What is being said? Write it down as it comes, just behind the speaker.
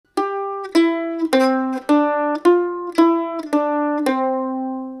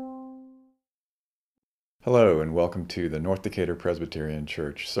and welcome to the North Decatur Presbyterian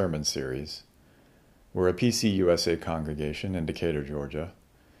Church Sermon Series. We're a PCUSA congregation in Decatur, Georgia.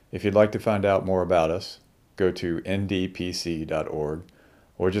 If you'd like to find out more about us, go to ndpc.org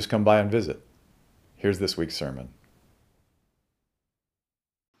or just come by and visit. Here's this week's sermon.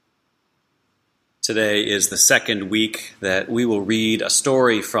 Today is the second week that we will read a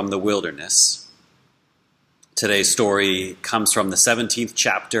story from the wilderness. Today's story comes from the 17th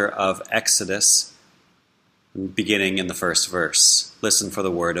chapter of Exodus, beginning in the first verse. Listen for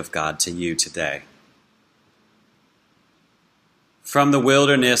the word of God to you today. From the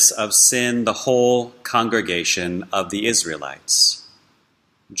wilderness of Sin, the whole congregation of the Israelites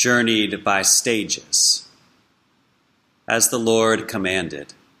journeyed by stages, as the Lord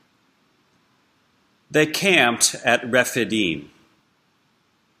commanded. They camped at Rephidim,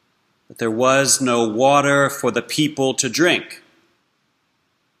 but there was no water for the people to drink.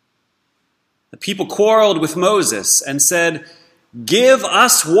 The people quarreled with Moses and said, "Give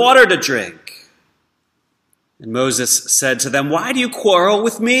us water to drink." And Moses said to them, "Why do you quarrel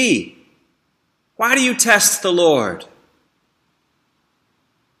with me? Why do you test the Lord?"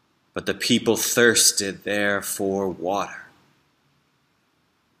 But the people thirsted there for water.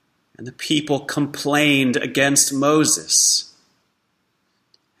 And the people complained against Moses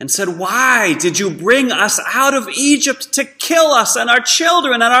and said, "Why did you bring us out of Egypt to kill us and our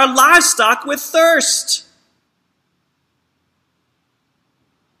children and our livestock with thirst?"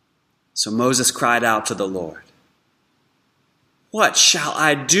 So Moses cried out to the Lord, "What shall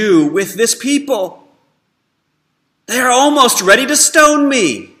I do with this people? They are almost ready to stone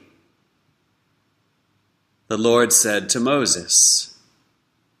me." The Lord said to Moses,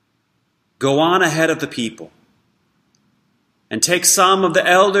 "Go on ahead of the people and take some of the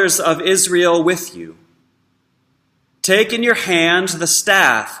elders of Israel with you. Take in your hand the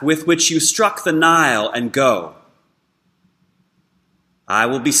staff with which you struck the Nile and go. I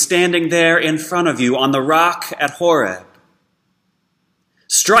will be standing there in front of you on the rock at Horeb.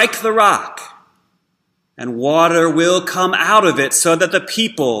 Strike the rock, and water will come out of it so that the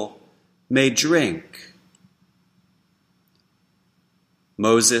people may drink."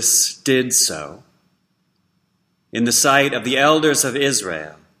 Moses did so in the sight of the elders of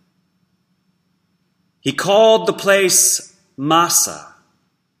Israel. He called the place Massah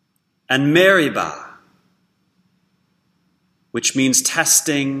and Meribah, which means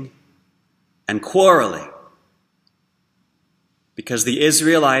testing and quarreling, because the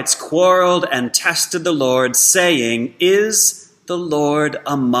Israelites quarreled and tested the Lord, saying, "Is the Lord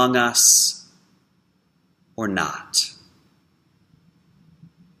among us or not?"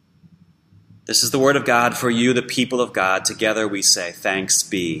 This is the word of God for you, the people of God. Together we say, thanks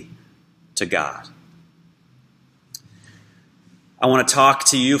be to God. I want to talk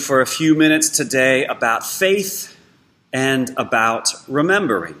to you for a few minutes today about faith and about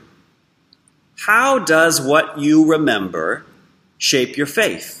remembering. How does what you remember shape your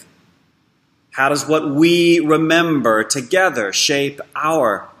faith? How does what we remember together shape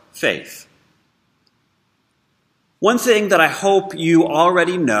our faith? One thing that I hope you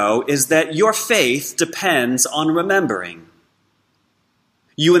already know is that your faith depends on remembering.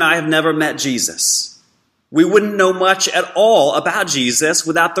 You and I have never met Jesus. We wouldn't know much at all about Jesus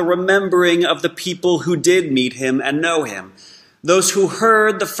without the remembering of the people who did meet him and know him. Those who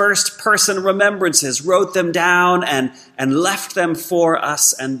heard the first-person remembrances, wrote them down and left them for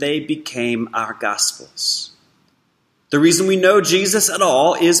us, and they became our gospels. The reason we know Jesus at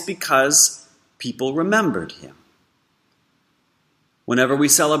all is because people remembered him. Whenever we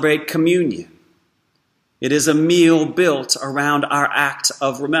celebrate communion, it is a meal built around our act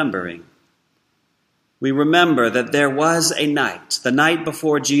of remembering. We remember that there was a night, the night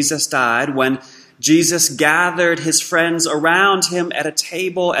before Jesus died, when Jesus gathered his friends around him at a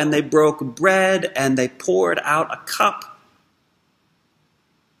table, and they broke bread and they poured out a cup.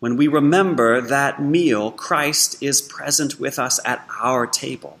 When we remember that meal, Christ is present with us at our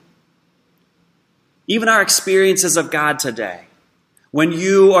table. Even our experiences of God today, when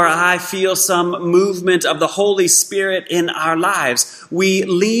you or I feel some movement of the Holy Spirit in our lives, we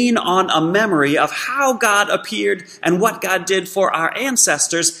lean on a memory of how God appeared and what God did for our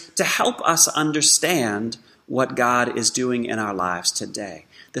ancestors to help us understand what God is doing in our lives today.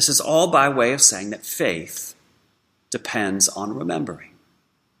 This is all by way of saying that faith depends on remembering.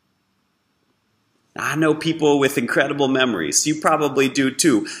 I know people with incredible memories. You probably do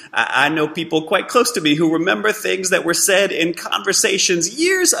too. I know people quite close to me who remember things that were said in conversations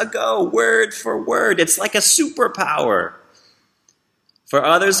years ago, word for word. It's like a superpower. For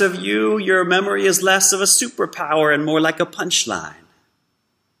others of you, your memory is less of a superpower and more like a punchline.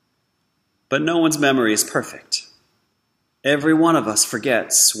 But no one's memory is perfect. Every one of us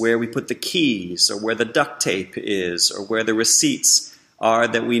forgets where we put the keys, or where the duct tape is, or where the receipts are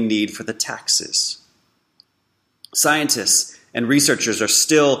that we need for the taxes. Scientists and researchers are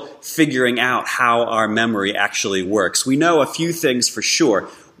still figuring out how our memory actually works. We know a few things for sure.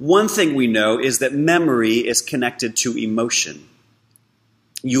 One thing we know is that memory is connected to emotion.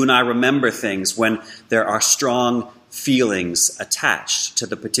 You and I remember things when there are strong feelings attached to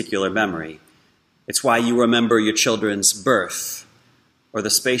the particular memory. It's why you remember your children's birth or the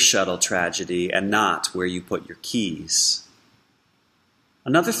space shuttle tragedy and not where you put your keys.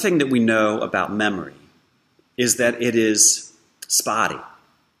 Another thing that we know about memory is that it is spotty.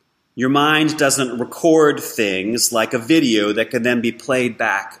 Your mind doesn't record things like a video that can then be played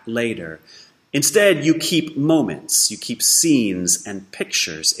back later. Instead, you keep moments, you keep scenes and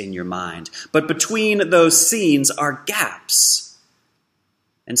pictures in your mind. But between those scenes are gaps.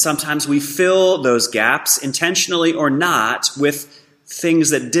 And sometimes we fill those gaps, intentionally or not, with things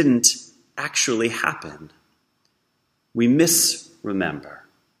that didn't actually happen. We misremember.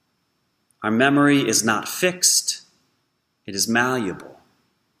 Our memory is not fixed, it is malleable.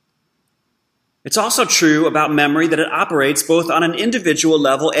 It's also true about memory that it operates both on an individual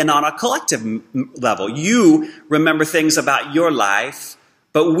level and on a collective level. You remember things about your life,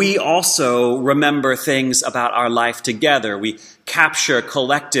 but we also remember things about our life together. We capture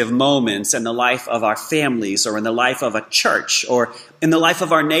collective moments in the life of our families, or in the life of a church, or in the life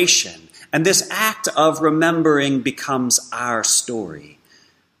of our nation. And this act of remembering becomes our story,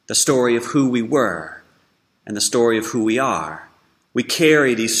 the story of who we were and the story of who we are. We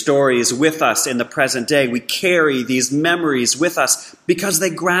carry these stories with us in the present day. We carry these memories with us because they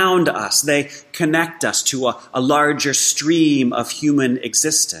ground us. They connect us to a larger stream of human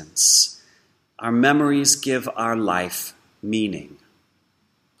existence. Our memories give our life meaning.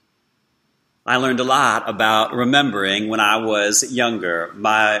 I learned a lot about remembering when I was younger.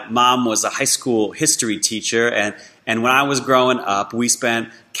 My mom was a high school history teacher, and when I was growing up, we spent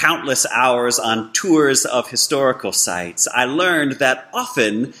countless hours on tours of historical sites. I learned that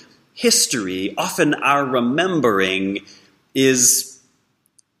often our remembering is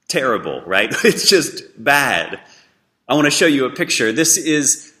terrible, right? It's just bad. I want to show you a picture. This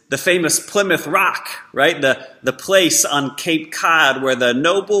is the famous Plymouth Rock, right? The place on Cape Cod where the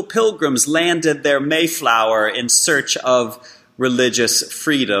noble pilgrims landed their Mayflower in search of religious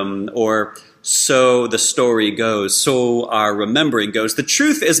freedom, or so the story goes, so our remembering goes. The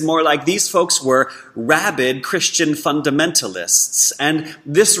truth is more like these folks were rabid Christian fundamentalists, and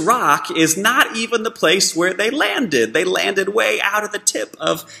this rock is not even the place where they landed. They landed way out of the tip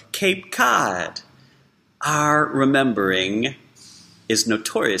of Cape Cod. Our remembering is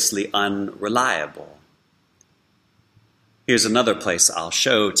notoriously unreliable. Here's another place I'll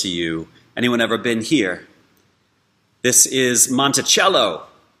show to you. Anyone ever been here? This is Monticello.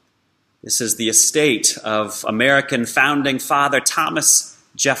 This is the estate of American founding father Thomas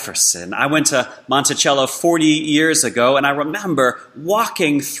Jefferson. I went to Monticello 40 years ago, and I remember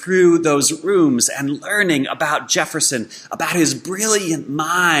walking through those rooms and learning about Jefferson, about his brilliant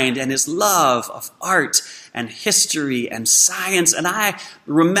mind and his love of art and history and science. And I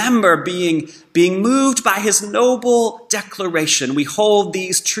remember being moved by his noble declaration. We hold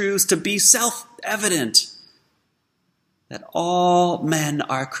these truths to be self-evident, that all men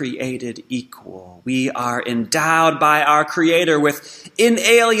are created equal. We are endowed by our Creator with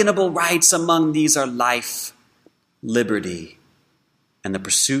inalienable rights. Among these are life, liberty, and the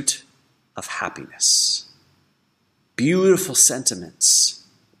pursuit of happiness. Beautiful sentiments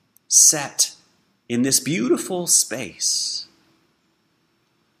set in this beautiful space.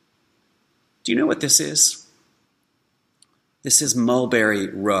 Do you know what this is? This is Mulberry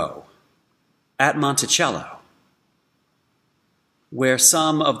Row at Monticello, where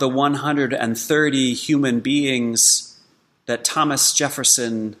some of the 130 human beings that Thomas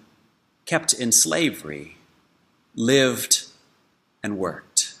Jefferson kept in slavery lived and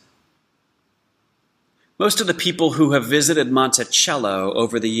worked. Most of the people who have visited Monticello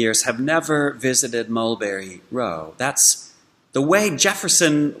over the years have never visited Mulberry Row. That's the way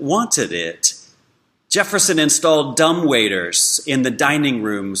Jefferson wanted it. Jefferson installed dumbwaiters in the dining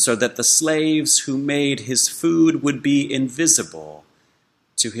room so that the slaves who made his food would be invisible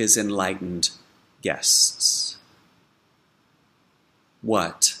to his enlightened guests.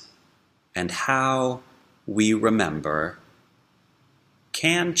 What and how we remember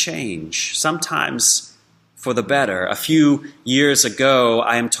can change, sometimes for the better. A few years ago,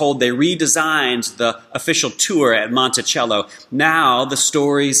 I am told they redesigned the official tour at Monticello. Now the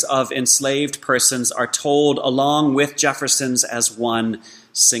stories of enslaved persons are told along with Jefferson's as one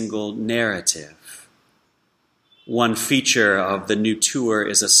single narrative. One feature of the new tour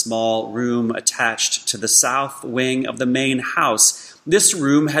is a small room attached to the south wing of the main house. This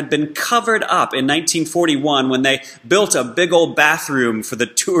room had been covered up in 1941 when they built a big old bathroom for the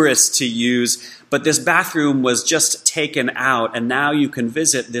tourists to use, but this bathroom was just taken out, and now you can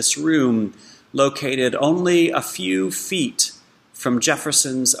visit this room located only a few feet from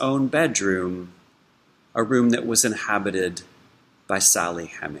Jefferson's own bedroom, a room that was inhabited by Sally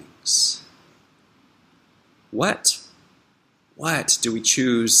Hemings. What do we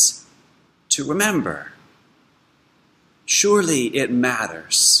choose to remember? Surely it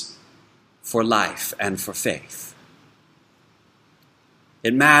matters for life and for faith.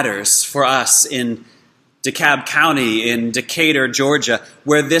 It matters for us in DeKalb County in Decatur, Georgia,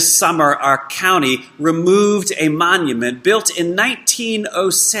 where this summer our county removed a monument built in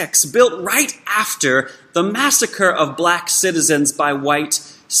 1906, built right after the massacre of black citizens by white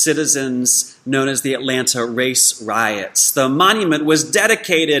citizens known as the Atlanta Race Riots. The monument was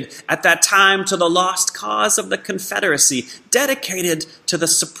dedicated at that time to the lost cause of the Confederacy, dedicated to the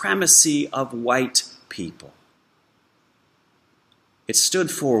supremacy of white people. It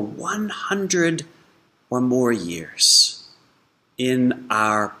stood for 100 or more years in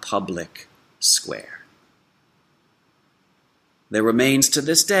our public square. There remains to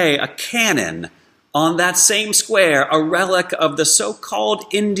this day a cannon on that same square, a relic of the so-called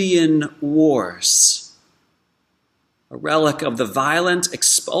Indian Wars, a relic of the violent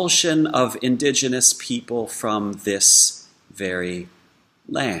expulsion of indigenous people from this very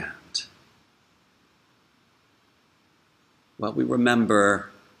land. What we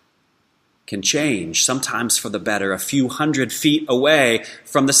remember can change, sometimes for the better. A few hundred feet away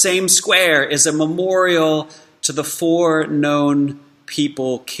from the same square is a memorial to the 4 known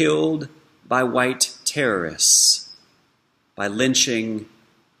people killed by white terrorists by lynching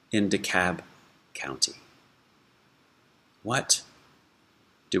in DeKalb County. What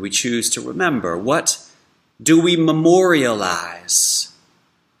do we choose to remember? What do we memorialize?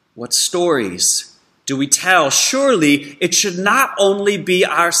 What stories do we tell? Surely it should not only be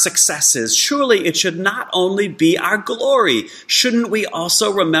our successes. Surely it should not only be our glory. Shouldn't we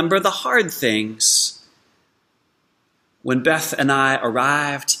also remember the hard things? When Beth and I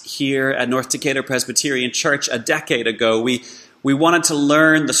arrived here at North Decatur Presbyterian Church a decade ago, we wanted to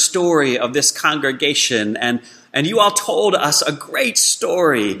learn the story of this congregation, and you all told us a great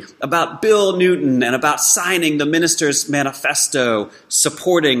story about Bill Newton and about signing the Minister's Manifesto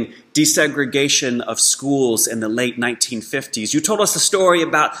supporting desegregation of schools in the late 1950s. You told us a story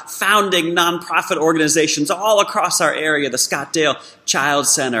about founding nonprofit organizations all across our area, the Scottdale Child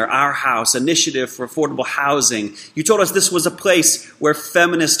Center, Our House, Initiative for Affordable Housing. You told us this was a place where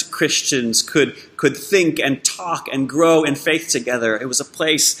feminist Christians could think and talk and grow in faith together. It was a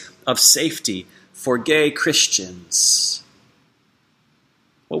place of safety for gay Christians.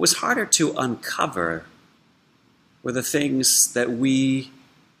 What was harder to uncover were the things that we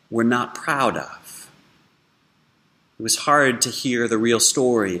were not proud of. It was hard to hear the real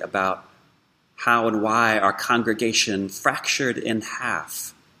story about how and why our congregation fractured in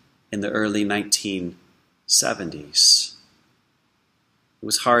half in the early 1970s. It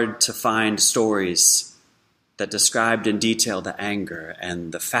was hard to find stories that described in detail the anger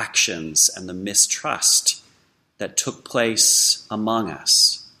and the factions and the mistrust that took place among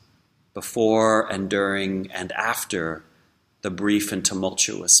us before and during and after the brief and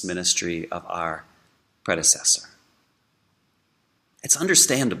tumultuous ministry of our predecessor. It's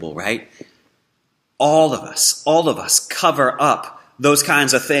understandable, right? All of us cover up those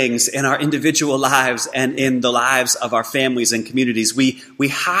kinds of things in our individual lives and in the lives of our families and communities. We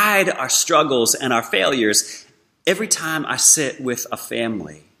hide our struggles and our failures. Every time I sit with a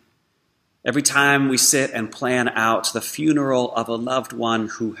family, every time we sit and plan out the funeral of a loved one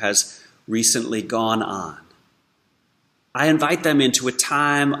who has recently gone on, I invite them into a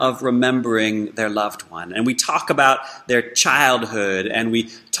time of remembering their loved one. And we talk about their childhood, and we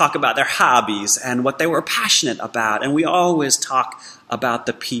talk about their hobbies and what they were passionate about. And we always talk about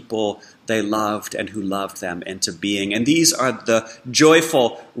the people they loved and who loved them into being. And these are the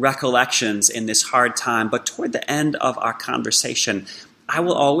joyful recollections in this hard time. But toward the end of our conversation, I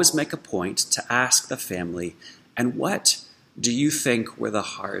will always make a point to ask the family, and what do you think were the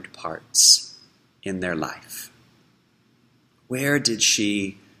hard parts in their life? Where did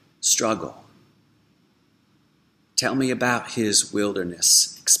she struggle? Tell me about his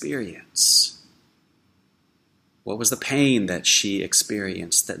wilderness experience. What was the pain that she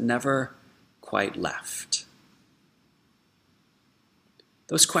experienced that never quite left?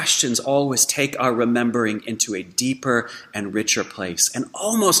 Those questions always take our remembering into a deeper and richer place. And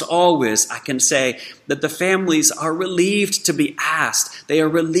almost always, I can say that the families are relieved to be asked. They are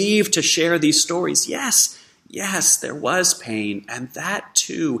relieved to share these stories. Yes, there was pain, and that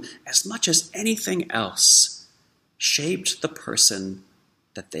too, as much as anything else, shaped the person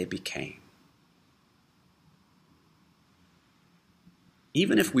that they became.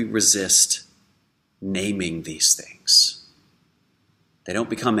 Even if we resist naming these things, they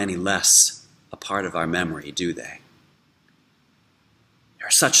don't become any less a part of our memory, do they? There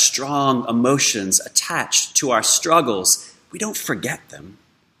are such strong emotions attached to our struggles. We don't forget them.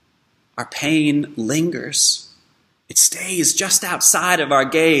 Our pain lingers. It stays just outside of our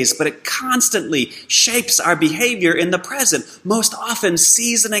gaze, but it constantly shapes our behavior in the present, most often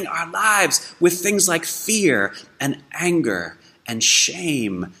seasoning our lives with things like fear and anger and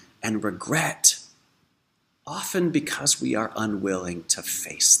shame and regret, often because we are unwilling to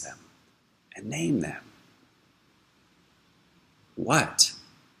face them and name them. What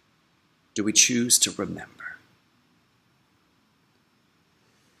do we choose to remember?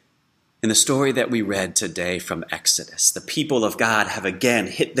 In the story that we read today from Exodus, the people of God have again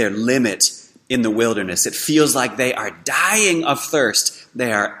hit their limit in the wilderness. It feels like they are dying of thirst.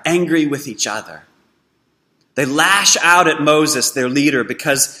 They are angry with each other. They lash out at Moses, their leader,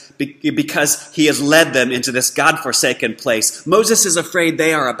 because he has led them into this God-forsaken place. Moses is afraid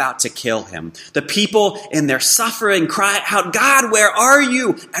they are about to kill him. The people in their suffering cry out, "God, where are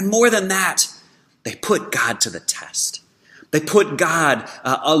you?" And more than that, they put God to the test. They put God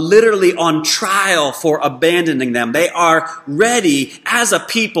literally on trial for abandoning them. They are ready as a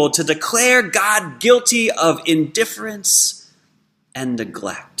people to declare God guilty of indifference and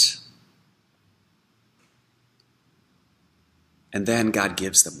neglect. And then God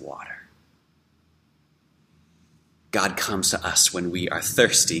gives them water. God comes to us when we are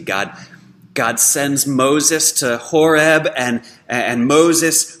thirsty. God sends Moses to Horeb, and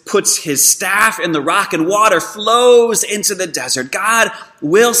Moses puts his staff in the rock, and water flows into the desert. God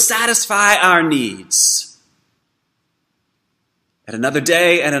will satisfy our needs. At another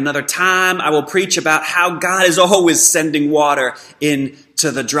day and another time, I will preach about how God is always sending water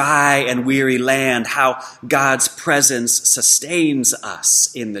into the dry and weary land, how God's presence sustains us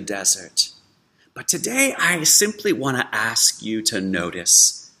in the desert. But today, I simply want to ask you to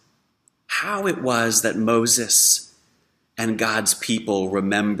notice how it was that Moses and God's people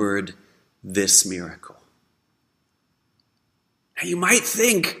remembered this miracle. Now, you might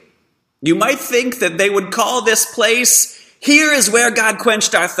think that they would call this place, "Here is where God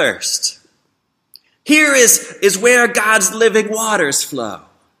quenched our thirst. Here is where God's living waters flow."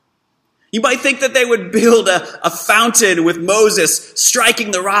 You might think that they would build a fountain with Moses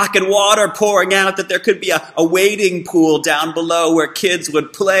striking the rock and water pouring out, that there could be a wading pool down below where kids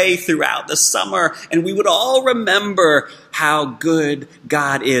would play throughout the summer, and we would all remember how good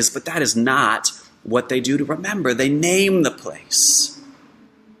God is. But that is not what they do to remember. They name the place.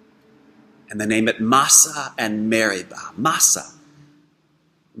 And they name it Massah and Meribah. Massah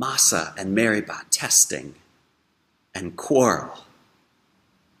and Meribah, testing and quarrel.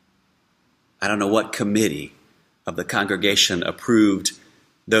 I don't know what committee of the congregation approved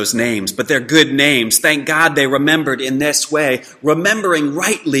those names, but they're good names. Thank God they remembered in this way. Remembering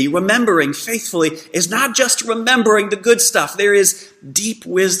rightly, remembering faithfully is not just remembering the good stuff. There is deep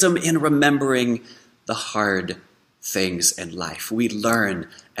wisdom in remembering the hard things in life. We learn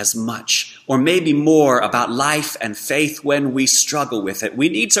as much, or maybe more, about life and faith when we struggle with it. We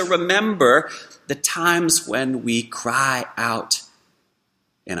need to remember the times when we cry out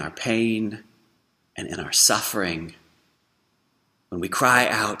in our pain and in our suffering, when we cry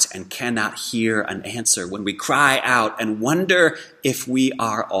out and cannot hear an answer, when we cry out and wonder if we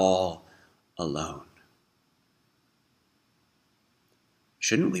are all alone.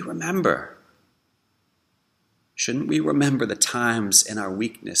 Shouldn't we remember? Shouldn't we remember the times in our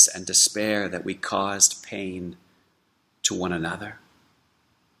weakness and despair that we caused pain to one another?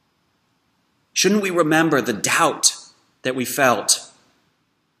 Shouldn't we remember the doubt that we felt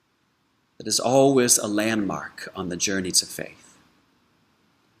that is always a landmark on the journey to faith?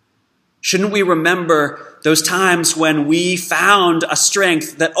 Shouldn't we remember those times when we found a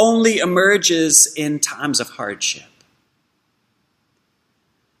strength that only emerges in times of hardship?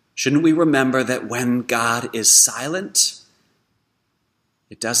 Shouldn't we remember that when God is silent,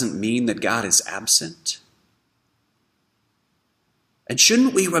 it doesn't mean that God is absent? And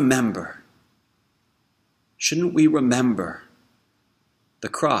shouldn't we remember the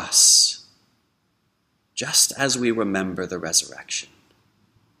cross, just as we remember the resurrection?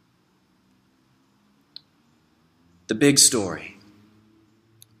 The big story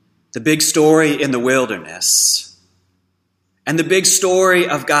The big story in the wilderness and the big story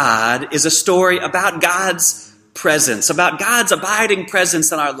of God is a story about God's presence, about God's abiding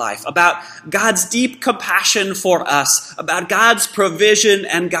presence in our life, about God's deep compassion for us, about God's provision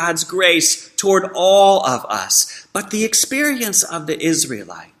and God's grace toward all of us. But the experience of the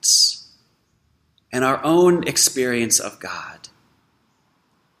Israelites and our own experience of God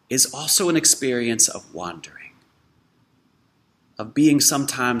is also an experience of wandering, of being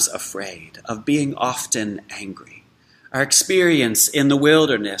sometimes afraid, of being often angry. Our experience in the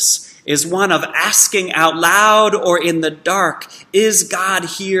wilderness is one of asking out loud or in the dark, is God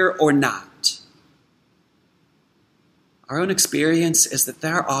here or not? Our own experience is that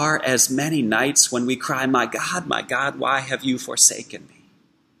there are as many nights when we cry, my God, why have you forsaken me?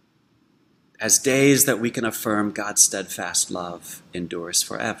 As days that we can affirm God's steadfast love endures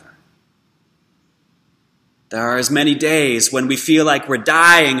forever. There are as many days when we feel like we're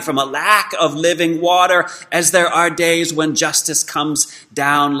dying from a lack of living water as there are days when justice comes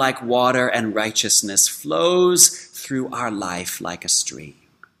down like water and righteousness flows through our life like a stream.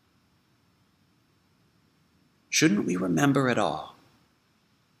 Shouldn't we remember it all?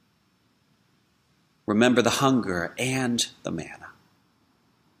 Remember the hunger and the manna.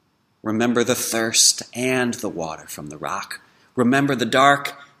 Remember the thirst and the water from the rock. Remember the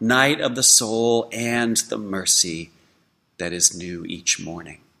dark night of the soul and the mercy that is new each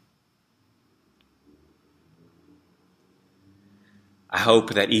morning. I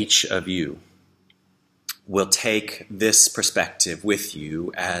hope that each of you will take this perspective with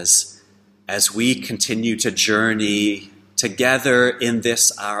you as we continue to journey together in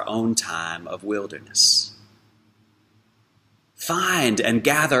this our own time of wilderness. Find and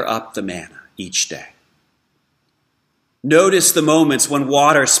gather up the manna each day. Notice the moments when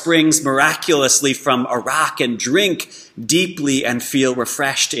water springs miraculously from a rock and drink deeply and feel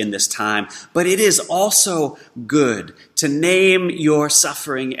refreshed in this time. But it is also good to name your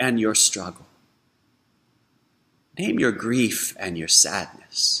suffering and your struggle. Name your grief and your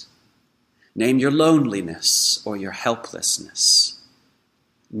sadness. Name your loneliness or your helplessness.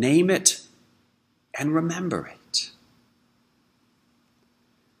 Name it and remember it.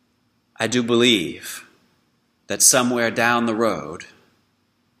 I do believe that somewhere down the road,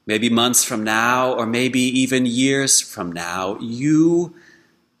 maybe months from now or maybe even years from now, you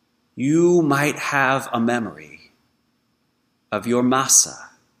might have a memory of your Massa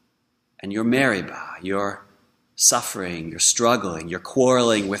and your Meribah, your suffering, your struggling, your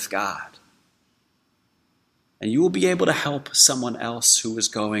quarreling with God. And you will be able to help someone else who is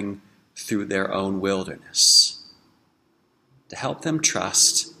going through their own wilderness, to help them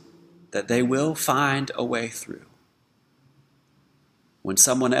trust that they will find a way through. When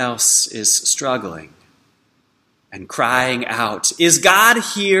someone else is struggling and crying out, is God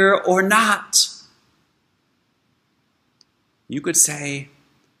here or not? You could say,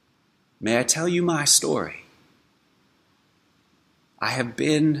 may I tell you my story? I have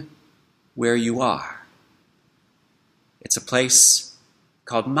been where you are. It's a place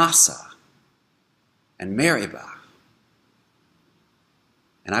called Massa and Meribah.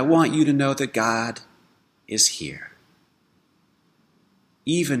 And I want you to know that God is here.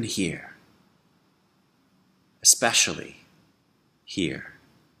 Even here. Especially here.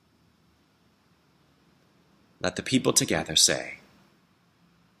 Let the people together say,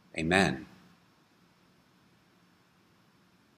 Amen.